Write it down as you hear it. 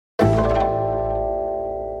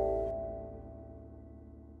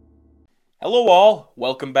Hello, all.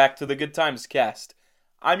 Welcome back to the Good Times Cast.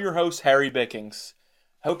 I'm your host, Harry Bickings.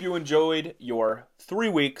 Hope you enjoyed your 3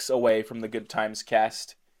 weeks away from the Good Times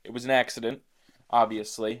Cast. It was an accident,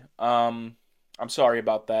 obviously. I'm sorry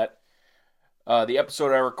about that. The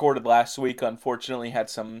episode I recorded last week unfortunately had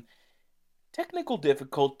some technical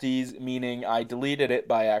difficulties, meaning I deleted it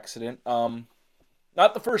by accident. Not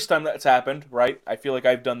the first time that's happened, right? I feel like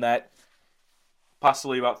I've done that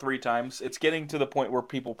possibly about 3 times. It's getting to the point where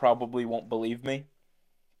people probably won't believe me.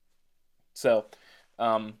 So,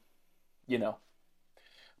 um, you know.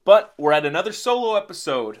 But we're at another solo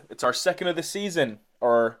episode. It's our second of the season.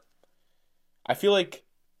 Or I feel like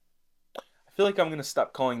I'm gonna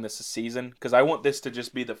stop calling this a season because I want this to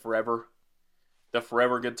just be the forever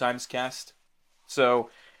Good Times Cast.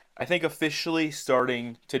 So I think officially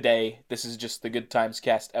starting today, this is just the Good Times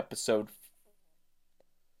Cast episode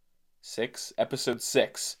 6. Episode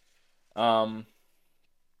 6. Um,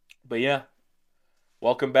 but yeah,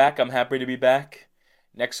 welcome back. I'm happy to be back.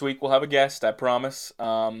 Next week we'll have a guest, I promise.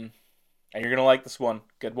 And you're gonna like this one.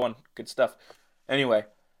 Good one. Good stuff. Anyway,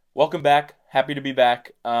 welcome back. Happy to be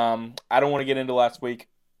back. I don't want to get into last week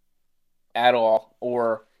at all,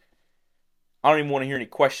 or I don't even want to hear any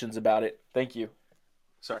questions about it. Thank you.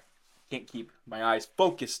 Sorry, can't keep my eyes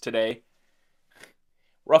focused today.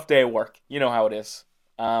 Rough day at work. You know how it is.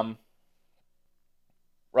 Um,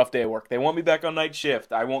 Rough day at work. They want me back on night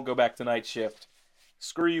shift. I won't go back to night shift.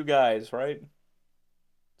 Screw you guys, right?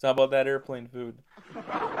 So how about that airplane food?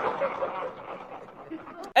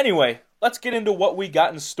 Anyway, let's get into what we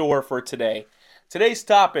got in store for today. Today's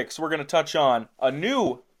topics we're going to touch on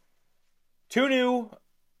two new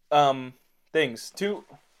um things, two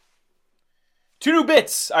new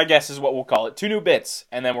bits, I guess is what we'll call it. Two new bits,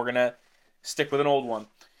 and then we're going to stick with an old one.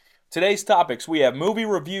 Today's topics we have movie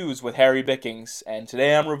reviews with Harry Bickings, and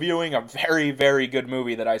today I'm reviewing a very very good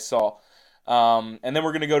movie that I saw. And then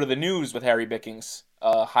we're going to go to the news with Harry Bickings,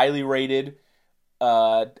 a highly rated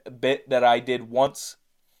bit that I did once.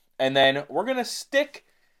 And then we're gonna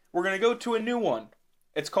go to a new one.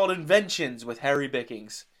 It's called Inventions with Harry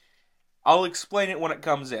Bickings. I'll explain it when it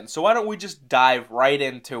comes in. So why don't we just dive right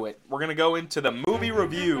into it? We're gonna go into the movie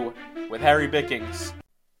review with Harry Bickings.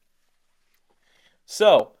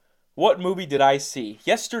 So, what movie did I see?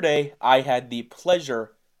 Yesterday, I had the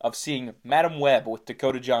pleasure of seeing Madam Web with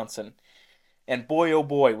Dakota Johnson. And boy, oh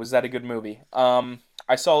boy, was that a good movie.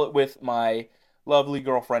 I saw it with my lovely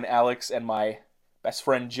girlfriend Alex and my best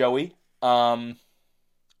friend Joey. And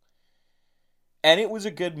it was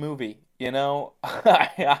a good movie.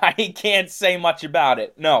 I can't say much about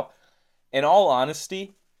it. No, in all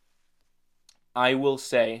honesty, I will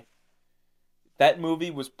say that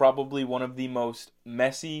movie was probably one of the most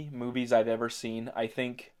messy movies I've ever seen. I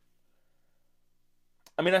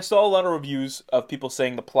saw a lot of reviews of people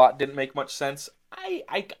saying the plot didn't make much sense.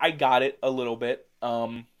 I got it a little bit.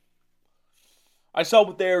 I saw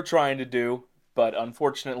what they were trying to do, but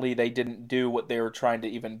unfortunately, they didn't do what they were trying to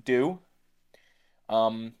even do.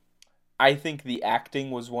 Um, I think the acting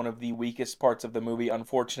was one of the weakest parts of the movie.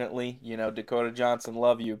 Unfortunately, Dakota Johnson,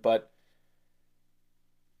 love you, but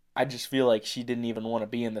I just feel like she didn't even want to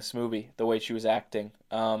be in this movie the way she was acting.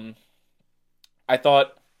 I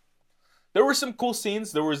thought there were some cool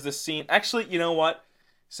scenes. There was this scene. Actually, you know what?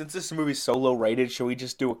 Since this movie's so low rated, should we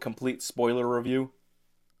just do a complete spoiler review?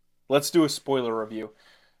 Let's do a spoiler review.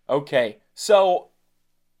 Okay, so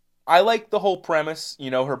I like the whole premise.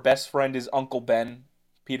 Her best friend is Uncle Ben,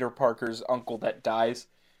 Peter Parker's uncle that dies,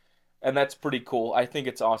 and that's pretty cool. I think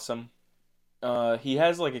it's awesome. He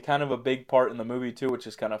has like a kind of a big part in the movie too, which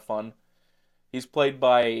is kind of fun. He's played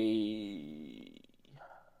by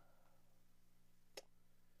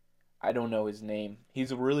I don't know his name.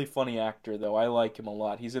 He's a really funny actor though. I like him a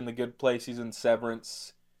lot. He's in The Good Place. He's in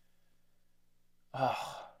Severance.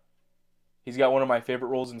 Oh, he's got one of my favorite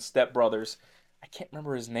roles in Step Brothers. I can't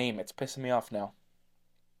remember his name. It's pissing me off now.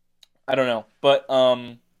 I don't know, but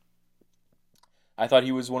I thought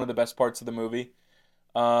he was one of the best parts of the movie.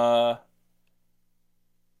 Uh,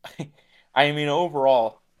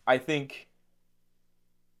 overall, I think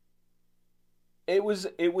it was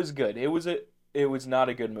good. It was not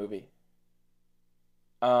a good movie.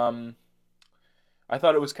 Um, I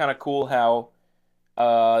thought it was kind of cool how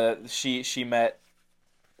she met.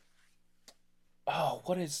 Oh,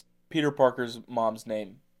 what is Peter Parker's mom's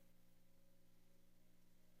name?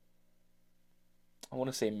 I want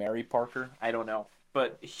to say Mary Parker. I don't know,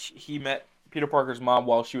 but he met Peter Parker's mom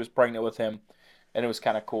while she was pregnant with him, and it was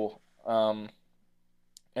kind of cool. And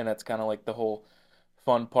that's kind of like the whole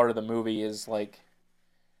fun part of the movie is like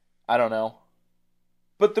I don't know,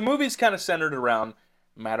 but the movie's kind of centered around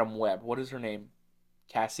Madam Web. What is her name?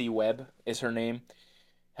 Cassie Webb is her name.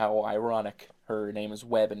 How ironic. Her name is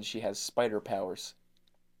Webb and she has spider powers.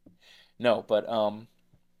 No, but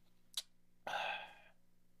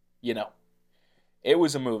you know, it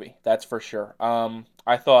was a movie, that's for sure.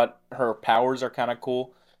 I thought her powers are kind of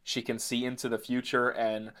cool. She can see into the future,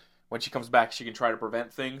 and when she comes back, she can try to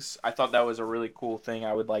prevent things. I thought that was a really cool thing.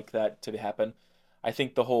 I would like that to happen. I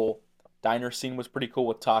think the whole diner scene was pretty cool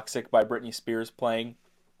with "Toxic" by Britney Spears playing.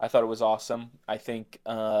 I thought it was awesome. I think.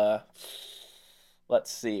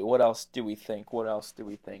 Let's see. What else do we think? What else do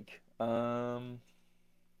we think? I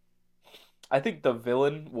think the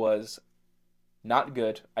villain was not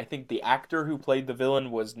good. I think the actor who played the villain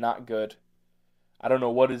was not good. I don't know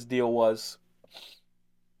what his deal was.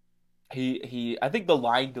 I think the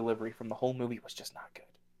line delivery from the whole movie was just not good.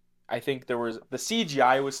 I think the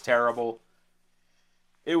CGI was terrible.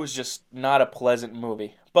 It was just not a pleasant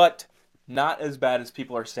movie, but not as bad as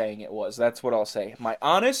people are saying it was. That's what I'll say. My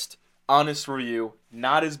honest review,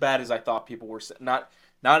 not as bad as I thought people were not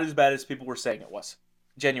as bad as people were saying it was.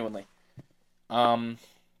 Genuinely. Um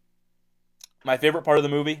my favorite part of the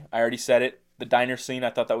movie, I already said it, the diner scene.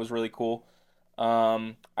 I thought that was really cool.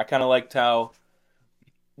 I kind of liked how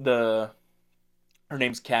the her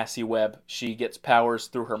name's Cassie Webb. She gets powers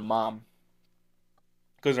through her mom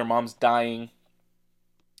because her mom's dying,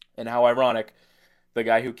 and how ironic the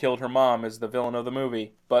guy who killed her mom is the villain of the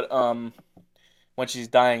movie. But when she's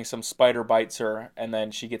dying, some spider bites her, and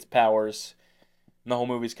then she gets powers. And the whole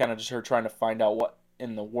movie's kind of just her trying to find out what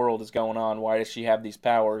in the world is going on. Why does she have these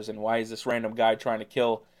powers, and why is this random guy trying to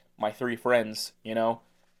kill my three friends? You know,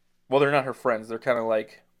 well, they're not her friends. They're kind of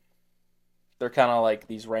like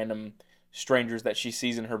these random strangers that she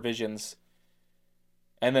sees in her visions,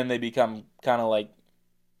 and then they become kind of like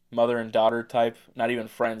mother and daughter type. Not even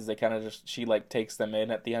friends. They kind of just she like takes them in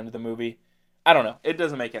at the end of the movie. I don't know. It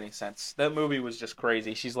doesn't make any sense. That movie was just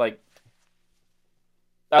crazy. She's like,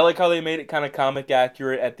 I like how they made it kind of comic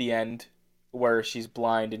accurate at the end, where she's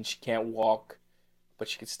blind and she can't walk, but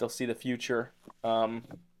she can still see the future. Um,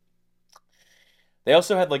 they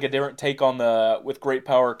also had like a different take on the "with great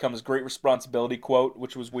power comes great responsibility" quote,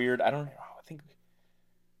 which was weird. I don't know.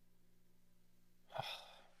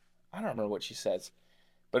 I don't remember what she says,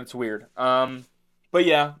 but it's weird. But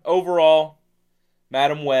yeah, overall,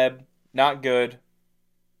 Madam Web, not good,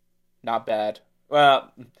 not bad.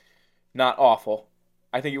 Well, not awful.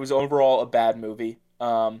 I think it was overall a bad movie.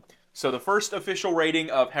 So the first official rating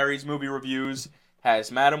of Harry's movie reviews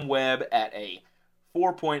has Madam Web at a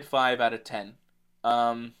 4.5 out of 10.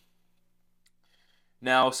 Um,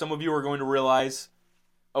 Now, some of you are going to realize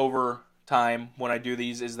over time when I do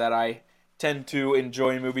these is that I tend to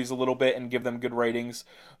enjoy movies a little bit and give them good ratings.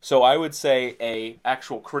 So I would say a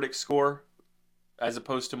actual critic score as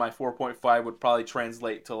opposed to my 4.5 would probably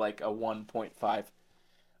translate to like a 1.5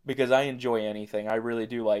 because I enjoy anything. I really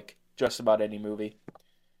do like just about any movie.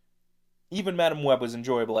 Even Madam Web was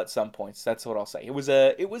enjoyable at some points. That's what I'll say. It was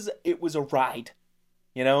a ride.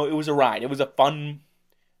 You know, it was a ride. It was a fun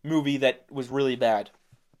movie that was really bad.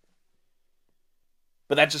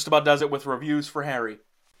 But that just about does it with reviews for Harry.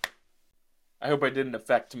 I hope I did an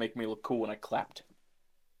effect to make me look cool when I clapped.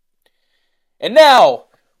 And now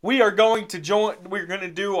we are going to join. We're going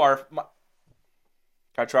to do our. Can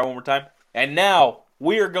I try one more time? And now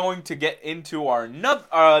we are going to get into our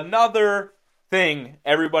another thing.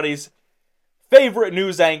 Everybody's favorite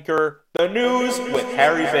news anchor, the news with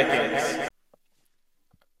Harry Bickens.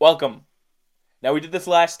 Welcome. Now we did this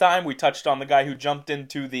last time. We touched on the guy who jumped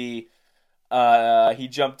into the. He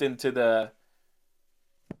jumped into the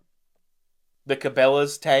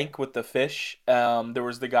Cabela's tank with the fish. There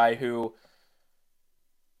was the guy who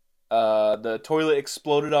the toilet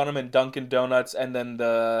exploded on him in Dunkin' Donuts, and then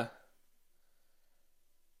the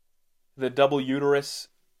double uterus,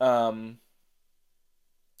 and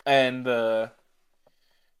the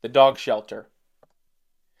dog shelter.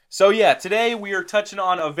 So yeah, today we are touching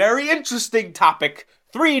on a very interesting topic.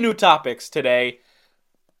 3 new topics today.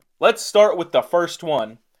 Let's start with the first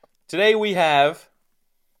one. Today we have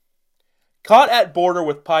caught at border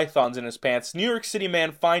with pythons in his pants. New York City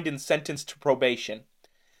man fined and sentenced to probation.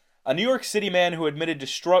 A New York City man who admitted to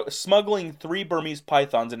smuggling 3 Burmese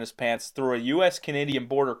pythons in his pants through a U.S.-Canadian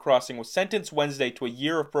border crossing was sentenced Wednesday to a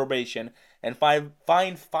year of probation and fined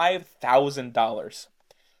 $5,000.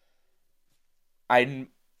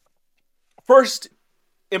 First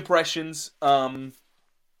impressions, why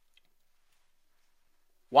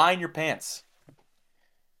in your pants?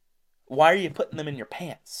 Why are you putting them in your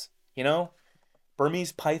pants? You know?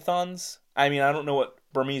 Burmese pythons? I mean, I don't know what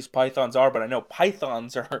Burmese pythons are, but I know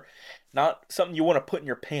pythons are not something you want to put in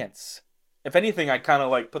your pants. If anything, I kind of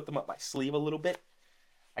like put them up my sleeve a little bit.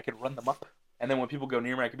 I could run them up, and then when people go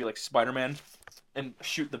near me, I could be like Spider-Man and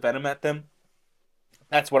shoot the venom at them.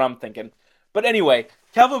 That's what I'm thinking. But anyway,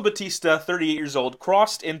 Calvin Batista, 38 years old,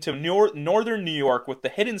 crossed into northern New York with the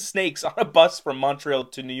hidden snakes on a bus from Montreal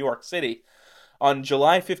to New York City on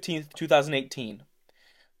July 15th, 2018.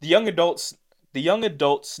 The young adults the young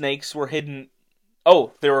adult snakes were hidden.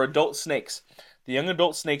 Oh, there were adult snakes. The young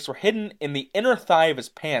adult snakes were hidden in the inner thigh of his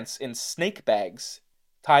pants in snake bags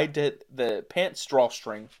tied to the pants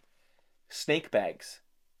drawstring. Snake bags.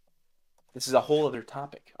 This is a whole other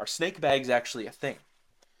topic. Are snake bags actually a thing?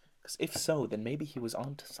 Because if so, then maybe he was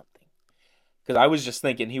onto something. Because I was just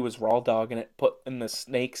thinking he was raw dogging it, putting the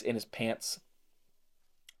snakes in his pants.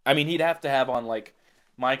 I mean, he'd have to have on like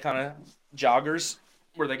my kind of joggers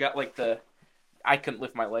where they got like the. I couldn't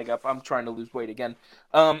lift my leg up. I'm trying to lose weight again.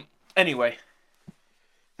 Anyway,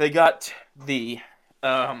 they got the.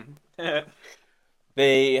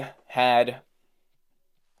 They had.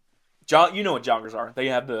 You know what joggers are? They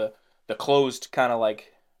have the closed kind of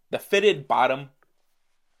like the fitted bottom.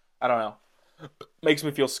 I don't know. Makes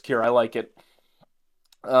me feel secure. I like it.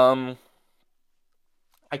 I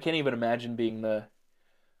can't even imagine being the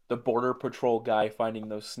border patrol guy finding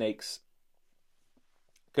those snakes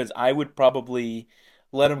because I would probably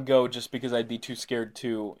let him go just because I'd be too scared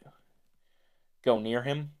to go near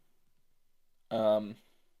him. Um,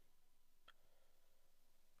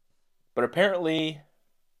 but apparently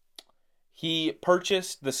he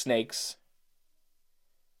purchased the snakes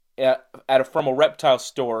from a reptile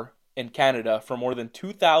store in Canada for more than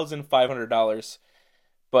 $2,500.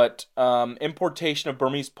 But importation of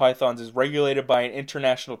Burmese pythons is regulated by an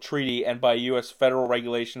international treaty and by U.S. federal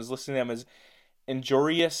regulations, listing them as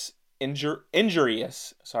injurious.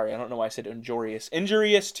 Sorry, I don't know why I said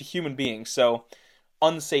injurious to human beings. So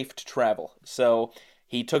unsafe to travel. So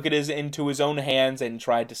he took it into his own hands and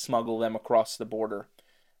tried to smuggle them across the border.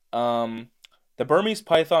 The Burmese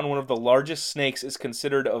python, one of the largest snakes, is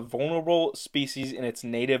considered a vulnerable species in its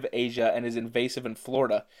native Asia and is invasive in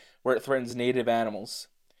Florida, where it threatens native animals.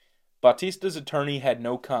 Batista's attorney had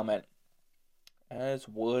no comment, as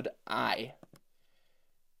would I.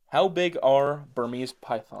 How big are Burmese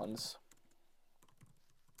pythons?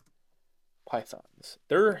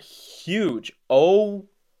 They're huge. Oh,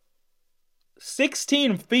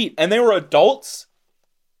 16 feet. And they were adults?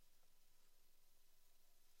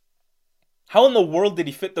 How in the world did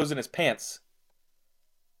he fit those in his pants?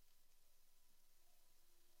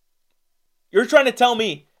 You're trying to tell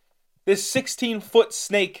me this 16-foot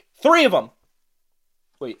snake, 3 of them.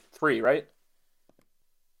 Wait, 3, right?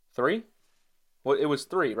 3? Well, it was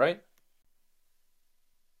 3, right?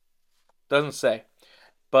 Doesn't say.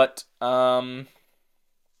 But apparently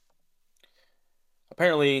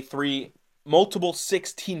multiple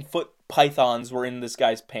 16-foot pythons were in this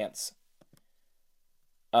guy's pants.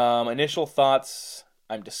 Initial thoughts,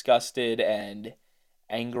 I'm disgusted and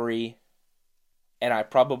angry, and I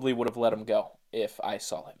probably would have let him go if I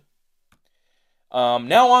saw him.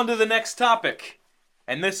 Now on to the next topic.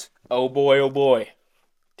 And this, oh boy,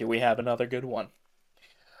 do we have another good one.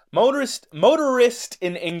 Motorist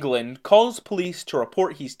in England calls police to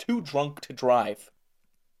report he's too drunk to drive.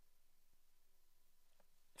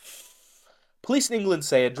 Police in England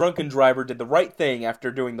say a drunken driver did the right thing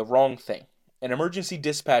after doing the wrong thing. An emergency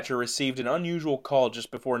dispatcher received an unusual call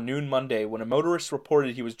just before noon Monday when a motorist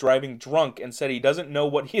reported he was driving drunk and said he doesn't know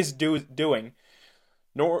what he is doing.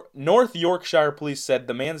 North Yorkshire police said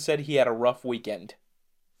the man said he had a rough weekend.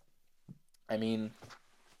 I mean,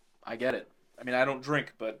 I get it. I mean, I don't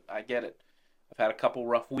drink, but I get it. I've had a couple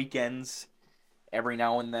rough weekends every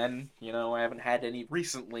now and then. You know, I haven't had any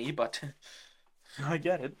recently, but I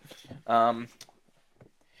get it.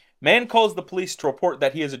 Man calls the police to report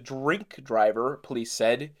that he is a drink driver, police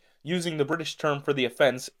said, using the British term for the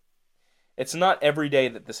offense. It's not every day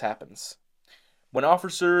that this happens. When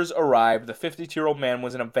officers arrived, the 52-year-old man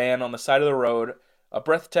was in a van on the side of the road. A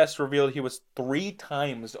breath test revealed he was 3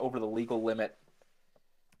 times over the legal limit.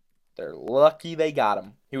 They're lucky they got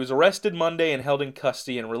him. He was arrested Monday and held in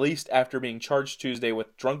custody and released after being charged Tuesday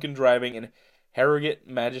with drunken driving in Harrogate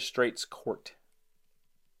Magistrates Court.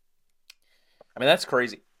 I mean, that's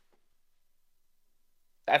crazy.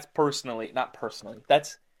 That's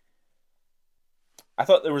I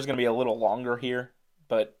thought there was going to be a little longer here,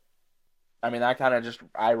 but I mean, I kind of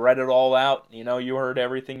I read it all out. You know, you heard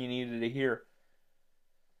everything you needed to hear.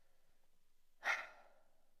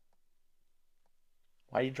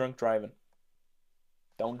 Why are you drunk driving?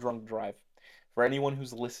 Don't drunk drive. For anyone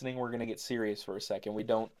who's listening, we're going to get serious for a second. We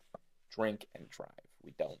don't drink and drive.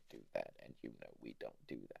 We don't do that. And you know we don't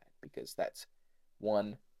do that because that's,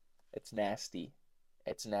 one, it's nasty.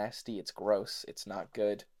 It's nasty. It's gross. It's not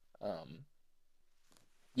good. Um,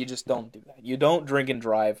 you just don't do that. You don't drink and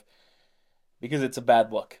drive because it's a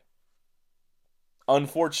bad look.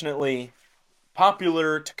 Unfortunately,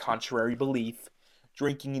 popular to contrary belief,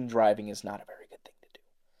 drinking and driving is not a very good thing to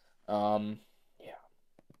do. Yeah.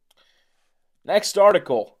 Next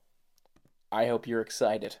article. I hope you're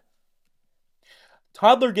excited.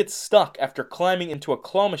 Toddler gets stuck after climbing into a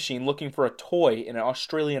claw machine looking for a toy in an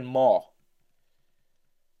Australian mall.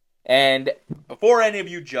 And before any of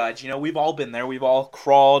you judge, we've all been there. We've all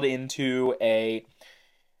crawled into a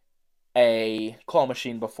claw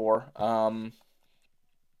machine before. And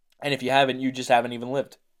if you haven't, you just haven't even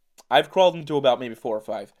lived. I've crawled into about maybe 4 or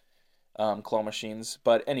 5 claw machines.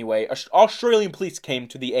 But anyway, Australian police came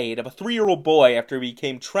to the aid of a 3-year-old boy after he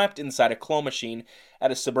became trapped inside a claw machine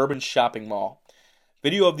at a suburban shopping mall.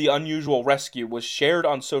 Video of the unusual rescue was shared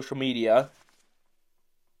on social media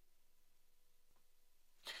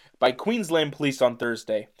by Queensland police on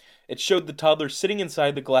Thursday. It showed the toddler sitting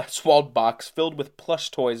inside the glass-walled box filled with plush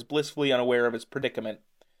toys, blissfully unaware of his predicament.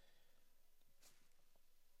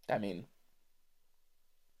 I mean,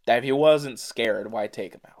 if he wasn't scared, why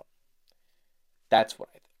take him out? That's what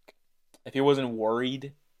I think. If he wasn't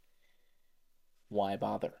worried, why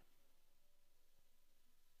bother?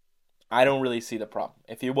 I don't really see the problem.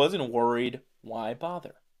 If he wasn't worried, why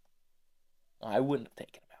bother? I wouldn't have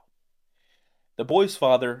taken him out. The boy's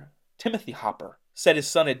father, Timothy Hopper, said his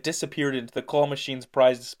son had disappeared into the claw machine's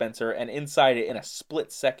prize dispenser and inside it in a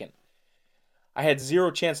split second. I had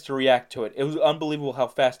zero chance to react to it. It was unbelievable how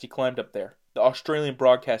fast he climbed up there. The Australian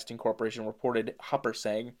Broadcasting Corporation reported Hopper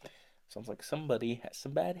saying, "Sounds like somebody has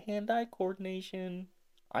some bad hand-eye coordination."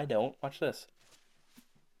 I don't. Watch this.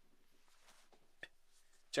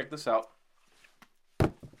 Check this out.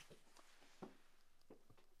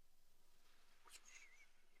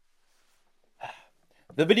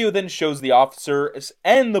 The video then shows the officers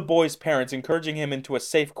and the boy's parents encouraging him into a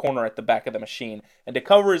safe corner at the back of the machine and to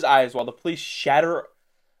cover his eyes while the police shatter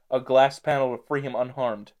a glass panel to free him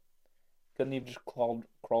unharmed. Couldn't he have just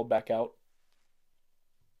crawled back out?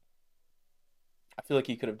 I feel like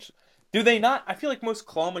he could have just... Do they not? I feel like most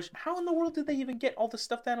claw machines... How in the world did they even get all the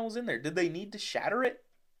stuffed animals in there? Did they need to shatter it?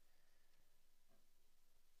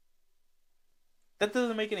 That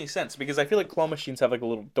doesn't make any sense because I feel like claw machines have like a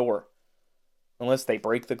little door. Unless they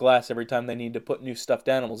break the glass every time they need to put new stuffed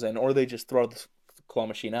animals in, or they just throw the claw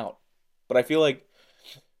machine out. But I feel like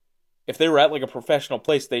if they were at like a professional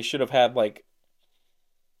place, they should have had like,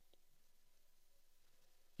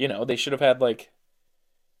 they should have had like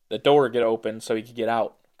the door get open so he could get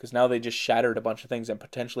out. Because now they just shattered a bunch of things and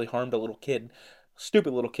potentially harmed a little kid.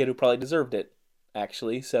 Stupid little kid who probably deserved it,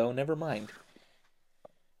 actually, so never mind.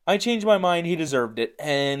 I changed my mind, he deserved it,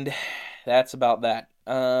 and that's about that.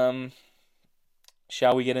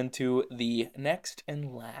 Shall we get into the next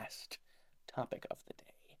and last topic of the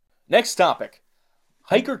day? Next topic.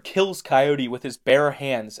 Hiker kills coyote with his bare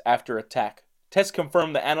hands after attack. Tests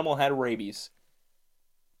confirm the animal had rabies.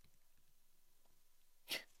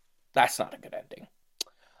 That's not a good ending.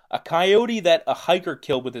 A coyote that a hiker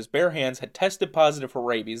killed with his bare hands had tested positive for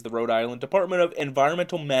rabies, the Rhode Island Department of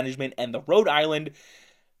Environmental Management and the Rhode Island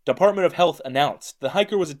Department of Health announced. The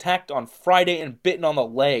hiker was attacked on Friday and bitten on the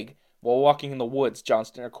leg while walking in the woods,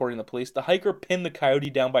 Johnston, according to the police. The hiker pinned the coyote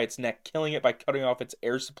down by its neck, killing it by cutting off its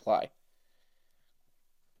air supply.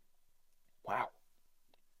 Wow.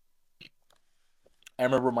 I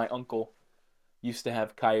remember my uncle used to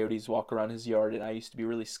have coyotes walk around his yard, and I used to be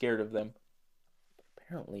really scared of them.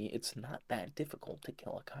 Apparently, it's not that difficult to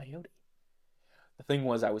kill a coyote. The thing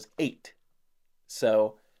was, I was 8,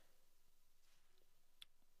 so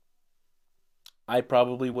I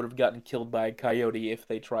probably would have gotten killed by a coyote if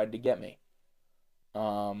they tried to get me.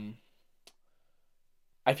 Um,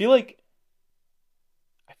 I feel like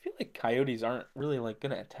coyotes aren't really like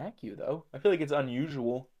gonna attack you though. I feel like it's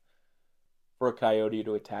unusual for a coyote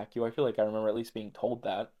to attack you. I feel like I remember at least being told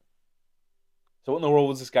that. So what in the world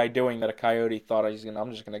was this guy doing that a coyote thought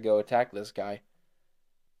I'm just gonna go attack this guy?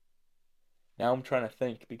 Now I'm trying to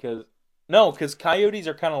think because no, because coyotes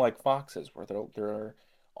are kind of like foxes where they're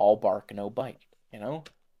all bark no bite. You know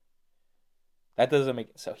that doesn't make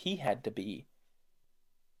so he had to be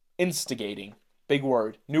instigating. Big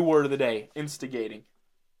word, new word of the day, instigating.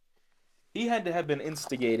 He had to have been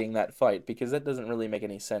instigating that fight because that doesn't really make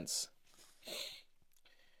any sense.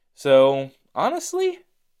 So, honestly,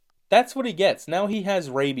 that's what he gets. Now he has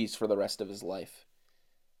rabies for the rest of his life.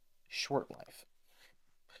 Short life.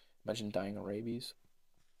 Imagine dying of rabies.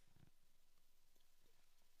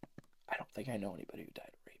 I don't think I know anybody who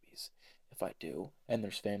died of rabies. If I do, and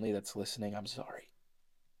there's family that's listening, I'm sorry.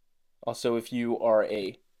 Also, if you are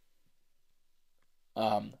a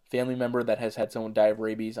family member that has had someone die of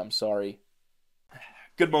rabies, I'm sorry.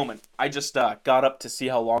 Good moment. I just got up to see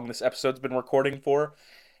how long this episode's been recording for,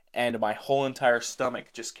 and my whole entire stomach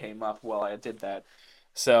just came up while I did that.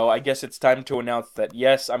 So I guess it's time to announce that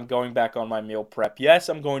yes, I'm going back on my meal prep. Yes,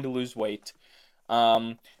 I'm going to lose weight.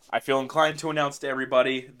 Um, I feel inclined to announce to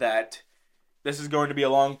everybody that this is going to be a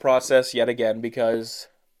long process yet again because,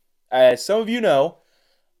 as some of you know,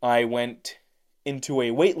 I went into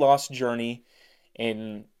a weight loss journey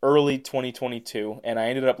in early 2022 and I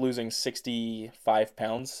ended up losing 65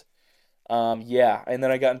 pounds. Yeah, and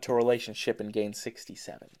then I got into a relationship and gained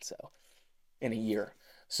 67, so in a year.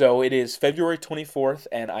 So it is February 24th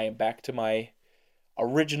and I am back to my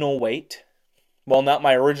original weight. Well, not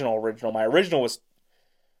my original. My original was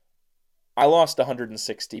I lost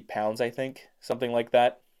 160 pounds, I think, something like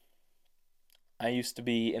that. I used to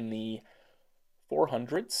be in the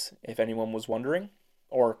 400s, if anyone was wondering,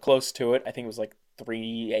 or close to it. I think it was like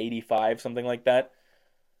 385, something like that.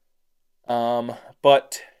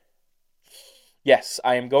 But yes,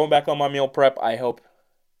 I am going back on my meal prep. I hope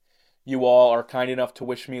you all are kind enough to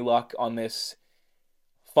wish me luck on this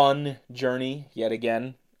fun journey yet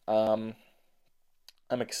again. Um,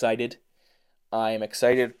 I'm excited. I am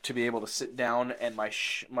excited to be able to sit down and my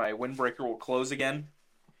windbreaker will close again.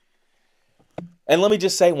 And let me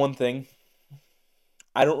just say one thing.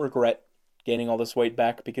 I don't regret gaining all this weight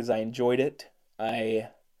back because I enjoyed it. I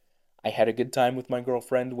had a good time with my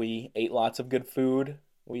girlfriend. We ate lots of good food.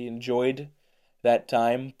 We enjoyed that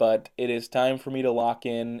time, but it is time for me to lock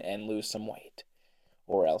in and lose some weight,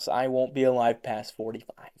 or else I won't be alive past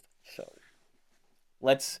 45. So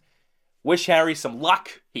let's wish Harry some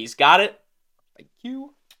luck. He's got it. Thank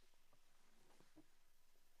you.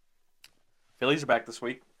 Phillies are back this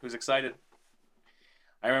week. Who's excited?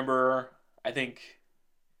 I remember, I think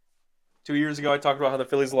 2 years ago, I talked about how the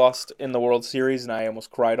Phillies lost in the World Series, and I almost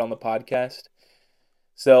cried on the podcast.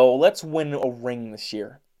 So let's win a ring this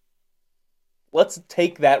year. Let's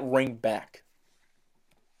take that ring back.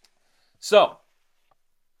 So,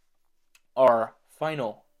 our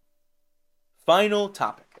final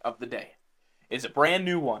topic of the day is a brand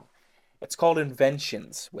new one. It's called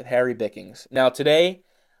Inventions with Harry Bickings. Now, today,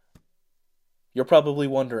 you're probably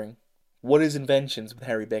wondering, what is Inventions with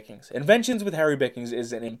Harry Bickings? Inventions with Harry Bickings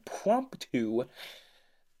is an impromptu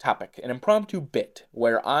topic, an impromptu bit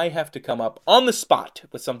where I have to come up on the spot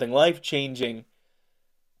with something life-changing,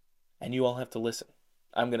 and you all have to listen.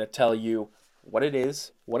 I'm going to tell you what it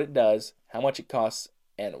is, what it does, how much it costs,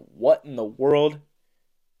 and who in the world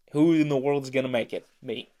is going to make it?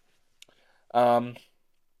 Me.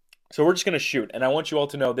 So we're just going to shoot, and I want you all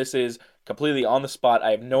to know this is completely on the spot.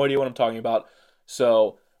 I have no idea what I'm talking about.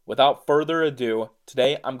 So without further ado,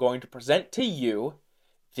 today I'm going to present to you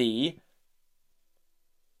the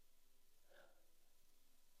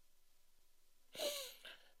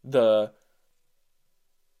the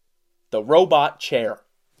the robot chair.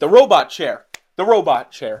 The robot chair. The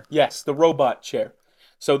robot chair. Yes, the robot chair.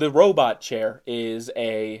 So the robot chair is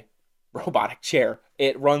a robotic chair.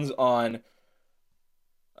 It runs on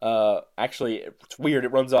actually it's weird.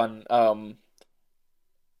 It runs on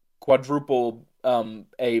quadruple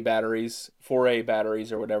A batteries, 4A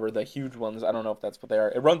batteries or whatever, the huge ones. I don't know if that's what they are.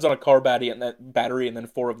 It runs on a car battery and then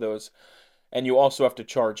four of those. And you also have to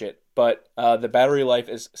charge it. But the battery life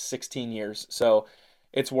is 16 years, so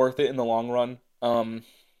it's worth it in the long run.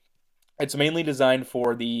 It's mainly designed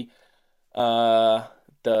for uh,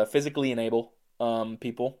 the physically enable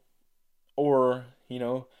people, or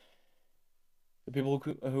the people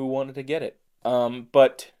who wanted to get it.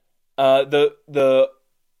 But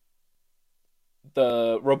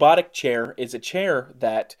the robotic chair is a chair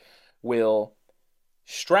that will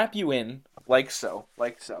strap you in like so.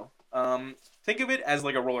 Think of it as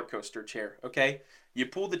like a roller coaster chair. Okay, you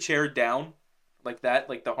pull the chair down like that,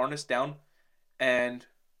 like the harness down, and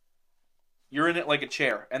you're in it like a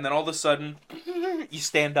chair, and then all of a sudden you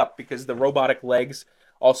stand up because the robotic legs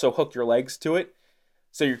also hook your legs to it.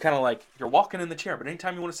 So you're kind of like you're walking in the chair, but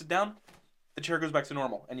anytime you want to sit down, the chair goes back to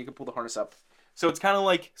normal, and you can pull the harness up. So it's kind of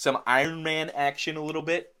like some Iron Man action a little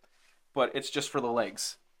bit, but it's just for the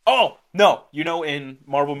legs. Oh no! In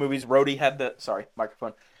Marvel movies, Rhodey had the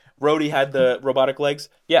microphone. Rhodey had the robotic legs.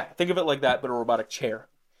 Yeah, think of it like that, but a robotic chair.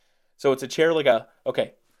 So it's a chair like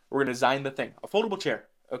okay, we're gonna design the thing, a foldable chair.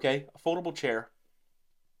 Okay, a foldable chair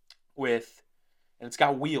with, and it's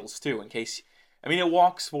got wheels too, in case. I mean, it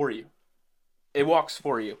walks for you. It walks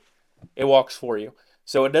for you. It walks for you.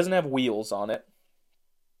 So it doesn't have wheels on it.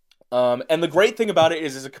 And the great thing about it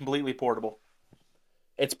is it's completely portable.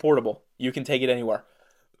 It's portable. You can take it anywhere.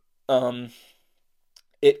 Um,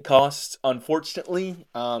 It costs, unfortunately,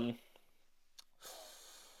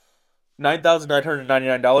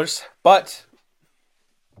 $9,999, but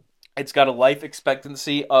it's got a life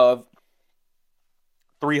expectancy of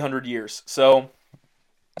 300 years. So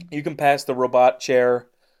you can pass the robot chair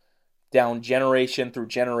down generation through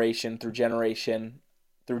generation through generation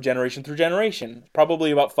through generation through generation.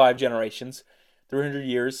 Probably about 5 generations, 300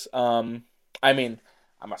 years. I mean,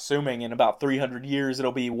 I'm assuming in about 300 years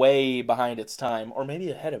it'll be way behind its time, or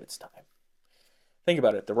maybe ahead of its time. Think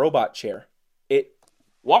about it. The robot chair. It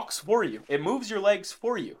walks for you. It moves your legs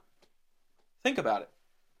for you. Think about it.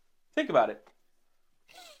 Think about it.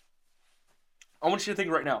 I want you to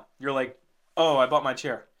think right now. You're like, oh, I bought my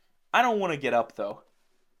chair. I don't want to get up though.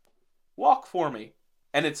 Walk for me.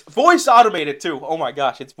 And it's voice automated too. Oh my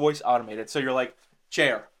gosh, it's voice automated. So you're like,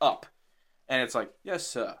 chair, up. And it's like, yes,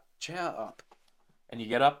 sir, chair up. And you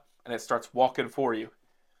get up and it starts walking for you.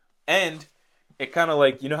 And it kind of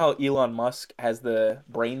like, you know how Elon Musk has the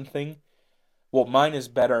brain thing? Well, mine is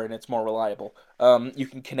better and it's more reliable. You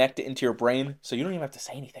can connect it into your brain so you don't even have to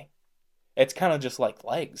say anything. It's kind of just like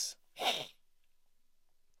legs.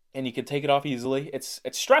 And you can take it off easily. It's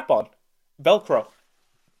strap-on. Velcro.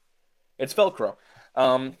 It's Velcro.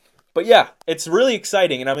 But yeah, it's really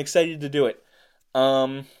exciting and I'm excited to do it.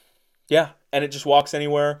 Yeah, and it just walks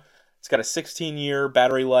anywhere. It's got a 16-year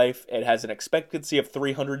battery life. It has an expectancy of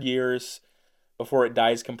 300 years before it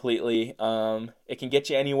dies completely. It can get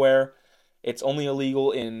you anywhere. It's only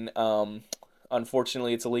illegal in,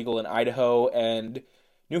 unfortunately, it's illegal in Idaho and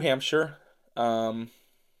New Hampshire.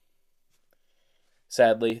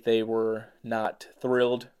 Sadly, they were not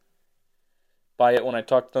thrilled by it when I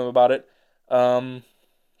talked to them about it.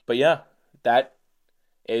 But yeah, that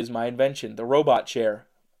is my invention, the robot chair,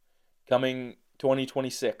 coming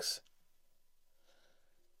 2026.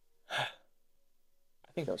 I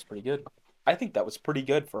think that was pretty good. I think that was pretty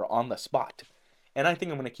good for on the spot. And I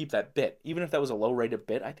think I'm going to keep that bit. Even if that was a low rated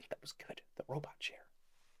bit, I think that was good. The robot chair.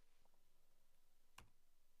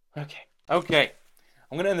 Okay. I'm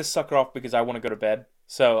going to end this sucker off because I want to go to bed.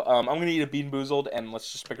 So I'm going to eat a Bean Boozled and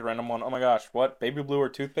let's just pick a random one. Oh my gosh, what? Baby Blue or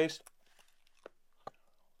toothpaste?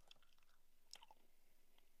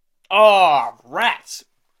 Oh, rats!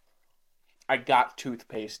 I got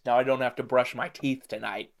toothpaste. Now I don't have to brush my teeth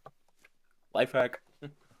tonight. Life hack.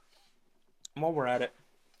 While we're at it,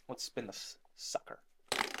 let's spin this sucker.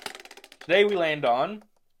 Today we land on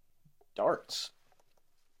darts.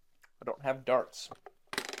 I don't have darts.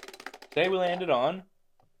 Today we landed on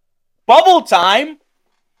bubble time. You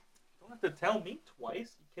don't have to tell me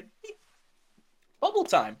twice. You kidding me? Bubble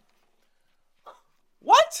time.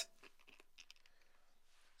 What?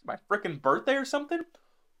 It's my freaking birthday or something?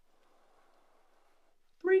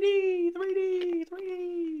 3D.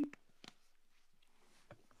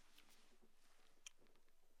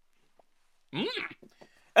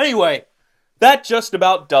 Anyway, that just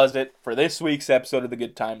about does it for this week's episode of the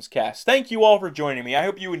Good Times Cast. Thank you all for joining me. I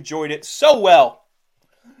hope you enjoyed it so well.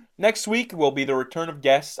 Next week will be the return of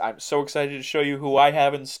guests. I'm so excited to show you who I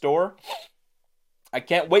have in store. I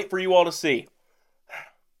can't wait for you all to see.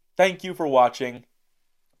 Thank you for watching.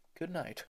 Good night.